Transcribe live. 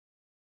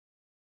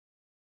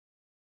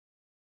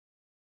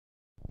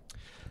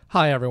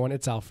Hi everyone,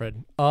 it's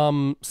Alfred.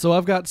 So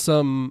I've got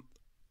some,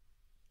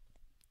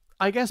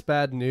 I guess,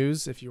 bad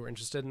news if you were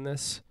interested in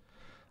this.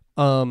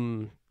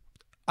 Um,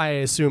 I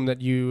assume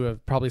that you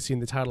have probably seen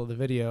the title of the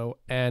video,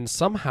 and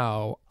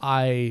somehow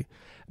I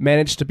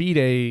managed to beat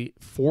a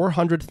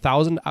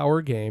 400,000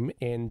 hour game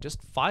in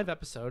just 5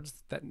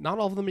 episodes that not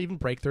all of them even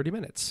break 30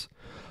 minutes.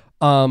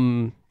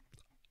 Um,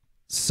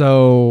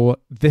 so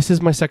this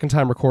is my second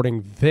time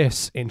recording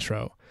this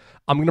intro.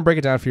 I'm going to break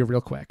it down for you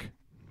real quick.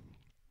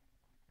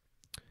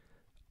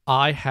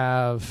 I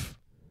have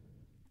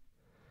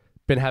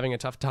been having a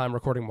tough time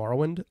recording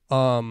Morrowind.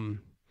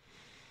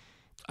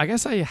 I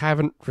guess I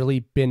haven't really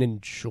been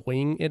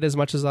enjoying it as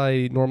much as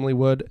I normally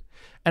would.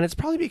 And it's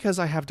probably because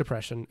I have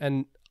depression,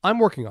 and I'm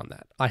working on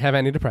that. I have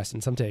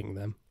antidepressants, I'm taking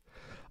them.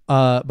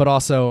 But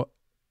also,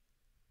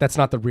 that's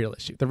not the real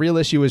issue. The real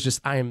issue is just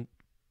I am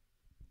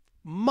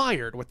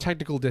mired with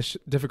technical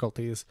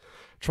difficulties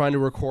trying to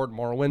record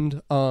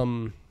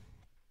Morrowind.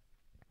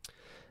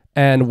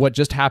 And what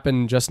just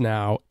happened just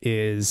now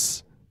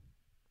is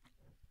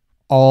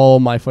all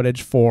my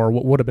footage for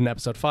what would have been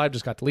episode 5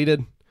 just got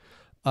deleted.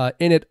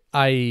 In it,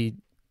 I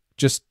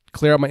just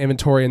clear out my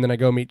inventory and then I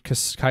go meet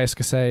Caius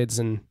Casades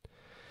and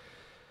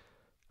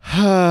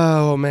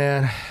oh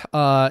man,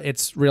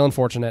 it's real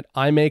unfortunate.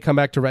 I may come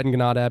back to Red and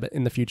Gnadab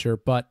in the future,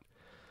 but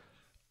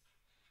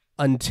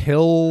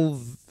until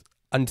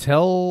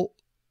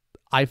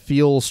I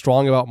feel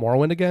strong about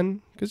Morrowind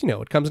again, because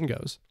it comes and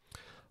goes.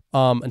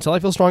 Until I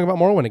feel strong about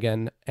Morrowind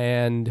again,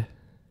 and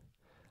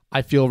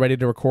I feel ready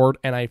to record,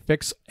 and I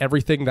fix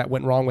everything that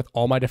went wrong with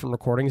all my different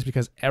recordings,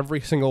 because every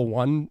single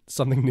one,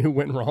 something new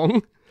went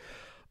wrong.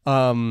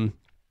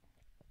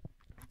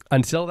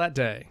 Until that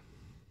day,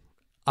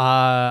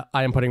 I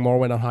am putting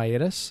Morrowind on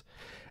hiatus.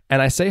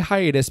 And I say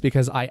hiatus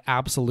because I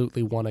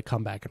absolutely want to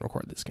come back and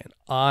record this again.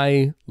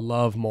 I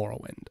love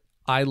Morrowind.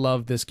 I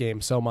love this game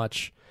so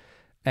much.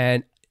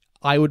 And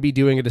I would be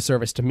doing a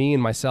disservice to me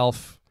and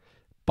myself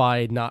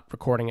by not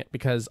recording it,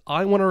 because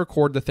I want to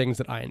record the things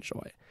that I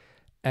enjoy.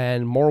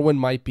 And Morrowind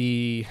might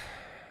be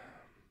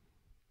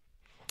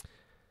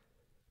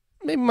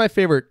maybe my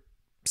favorite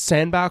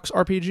sandbox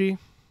RPG.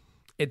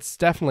 It's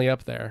definitely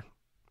up there.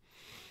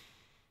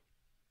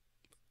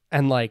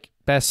 And like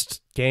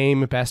best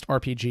game, best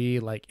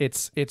RPG, like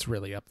it's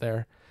really up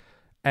there.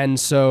 And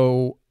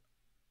so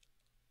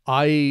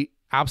I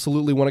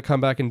absolutely want to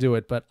come back and do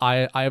it, but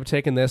I have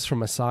taken this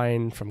from a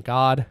sign from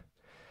God.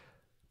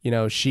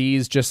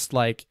 She's just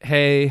like,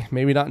 hey,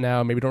 maybe not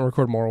now. Maybe don't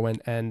record Morrowind.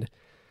 And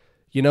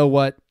you know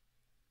what?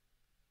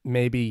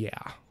 Maybe,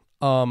 yeah.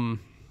 I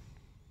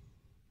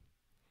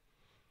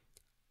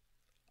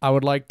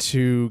would like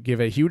to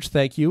give a huge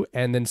thank you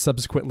and then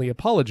subsequently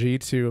apology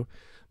to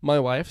my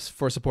wife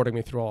for supporting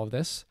me through all of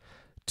this,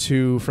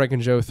 to Frank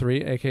and Joe 3,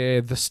 a.k.a.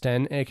 The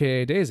Sten,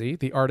 a.k.a. Daisy,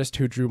 the artist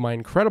who drew my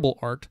incredible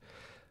art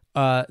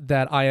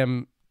that I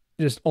am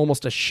just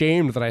almost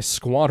ashamed that I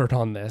squandered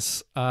on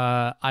this.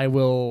 I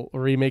will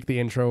remake the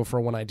intro for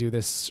when I do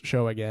this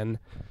show again.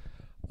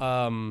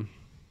 But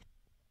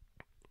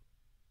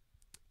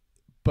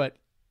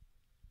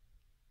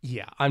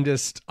yeah,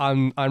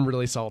 I'm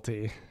really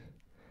salty.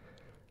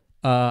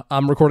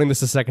 I'm recording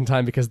this a second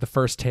time because the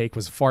first take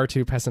was far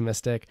too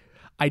pessimistic.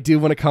 I do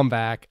want to come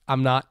back.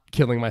 I'm not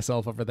killing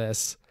myself over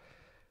this.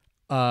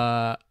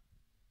 I'm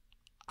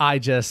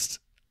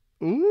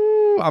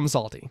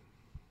salty.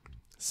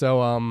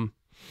 So,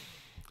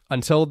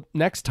 until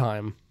next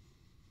time,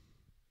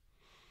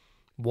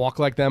 walk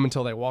like them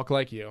until they walk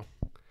like you.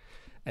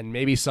 And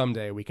maybe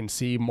someday we can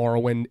see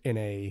Morrowind in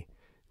a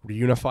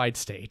reunified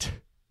state.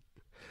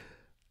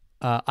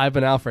 I've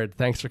been Alfred.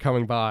 Thanks for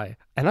coming by.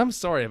 And I'm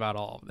sorry about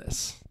all of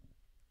this.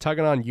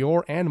 Tugging on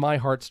your and my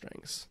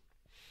heartstrings.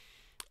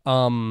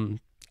 I'm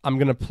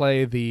going to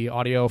play the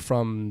audio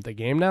from the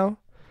game now.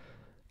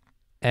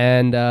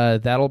 And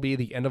that'll be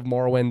the end of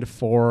Morrowind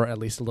for at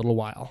least a little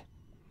while.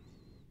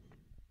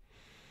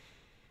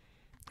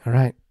 All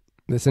right.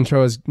 This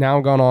intro has now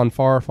gone on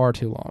far, far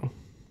too long.